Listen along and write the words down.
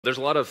There's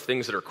a lot of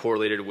things that are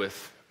correlated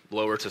with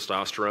lower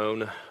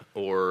testosterone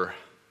or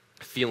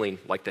feeling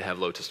like they have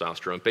low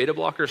testosterone. Beta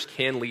blockers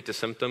can lead to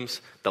symptoms.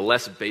 The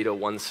less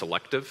beta-1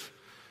 selective,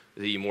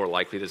 the more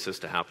likely this is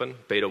to happen.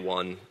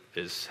 Beta-1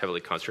 is heavily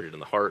concentrated in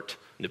the heart.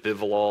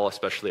 Nebivolol,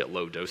 especially at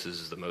low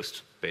doses, is the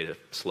most beta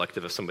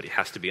selective if somebody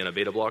has to be on a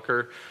beta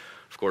blocker.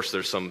 Of course,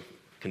 there's some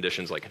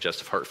conditions like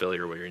congestive heart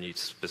failure where you need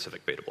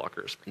specific beta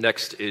blockers.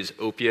 Next is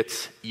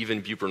opiates.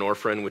 Even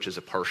buprenorphine, which is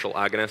a partial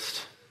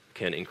agonist,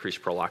 can increase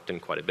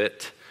prolactin quite a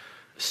bit.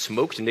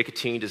 Smoked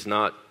nicotine does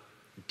not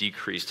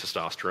decrease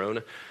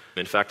testosterone.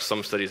 In fact,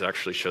 some studies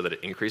actually show that it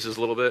increases a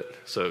little bit,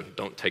 so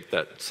don't take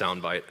that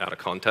soundbite out of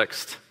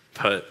context.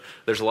 But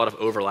there's a lot of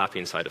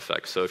overlapping side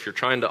effects. So if you're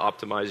trying to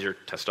optimize your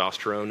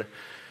testosterone,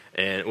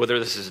 and whether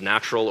this is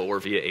natural or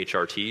via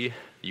HRT,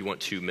 you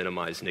want to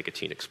minimize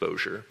nicotine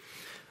exposure.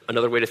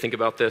 Another way to think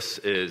about this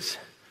is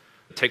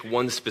take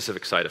one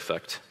specific side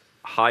effect,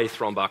 high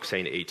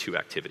thromboxane A2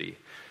 activity.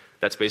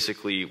 That's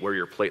basically where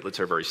your platelets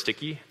are very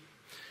sticky.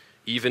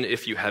 Even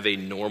if you have a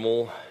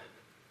normal,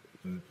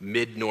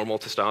 mid-normal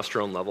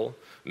testosterone level,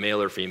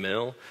 male or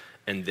female,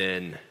 and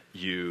then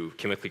you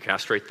chemically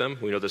castrate them,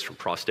 we know this from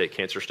prostate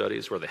cancer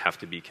studies where they have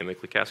to be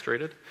chemically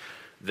castrated,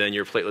 then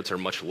your platelets are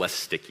much less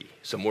sticky.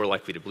 So more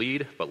likely to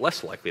bleed, but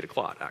less likely to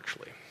clot,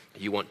 actually.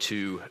 You want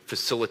to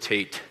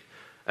facilitate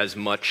as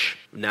much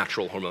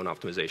natural hormone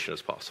optimization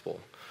as possible.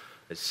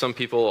 Some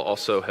people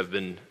also have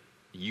been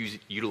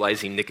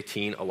utilizing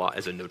nicotine a lot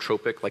as a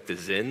nootropic, like the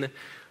Zyn,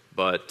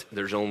 but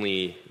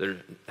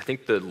I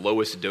think the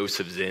lowest dose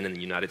of Zyn in the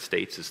United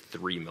States is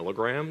 3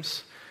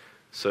 milligrams.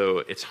 So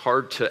it's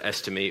hard to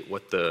estimate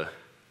what the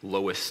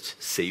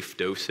lowest safe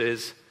dose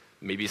is.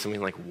 Maybe something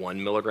like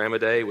 1 milligram a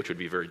day, which would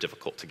be very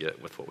difficult to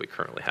get with what we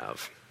currently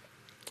have.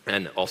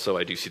 And also,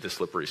 I do see the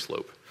slippery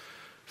slope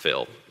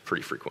fail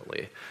pretty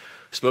frequently.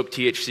 Smoked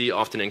THC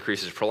often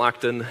increases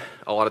prolactin.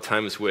 A lot of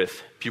times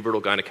with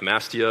pubertal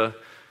gynecomastia,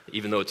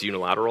 even though it's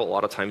unilateral, a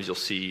lot of times you'll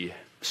see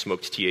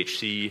smoked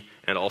THC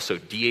and also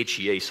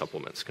DHEA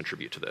supplements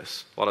contribute to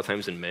this. A lot of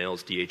times in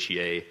males,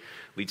 DHEA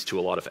leads to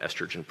a lot of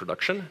estrogen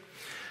production.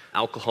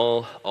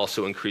 Alcohol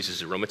also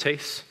increases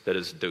aromatase, that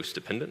is dose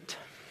dependent.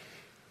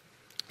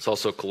 It's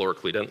also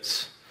calorically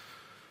dense.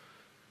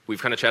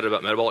 We've kind of chatted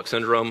about metabolic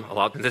syndrome a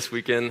lot this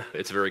weekend.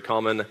 It's very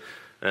common,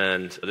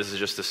 and this is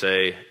just to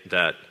say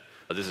that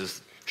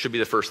should be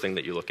the first thing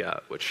that you look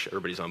at, which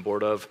everybody's on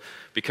board of.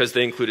 Because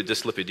they included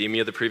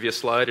dyslipidemia the previous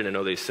slide, and I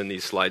know they send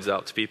these slides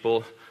out to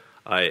people,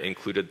 I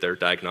included their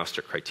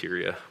diagnostic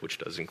criteria, which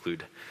does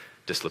include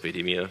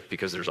dyslipidemia,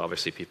 because there's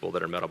obviously people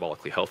that are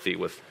metabolically healthy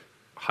with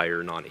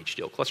higher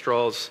non-HDL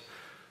cholesterols,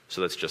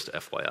 so that's just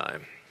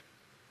FYI.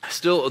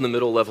 Still in the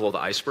middle level of the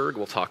iceberg,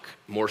 we'll talk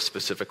more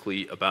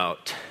specifically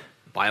about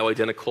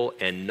bioidentical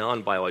and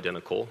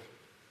non-bioidentical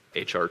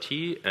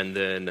HRT, and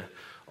then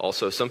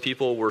also some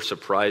people were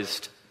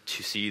surprised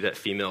to see that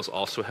females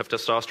also have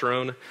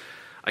testosterone.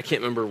 I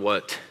can't remember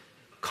what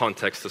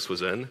context this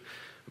was in,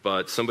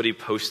 but somebody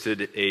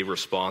posted a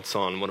response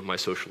on one of my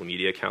social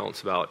media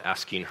accounts about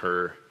asking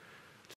her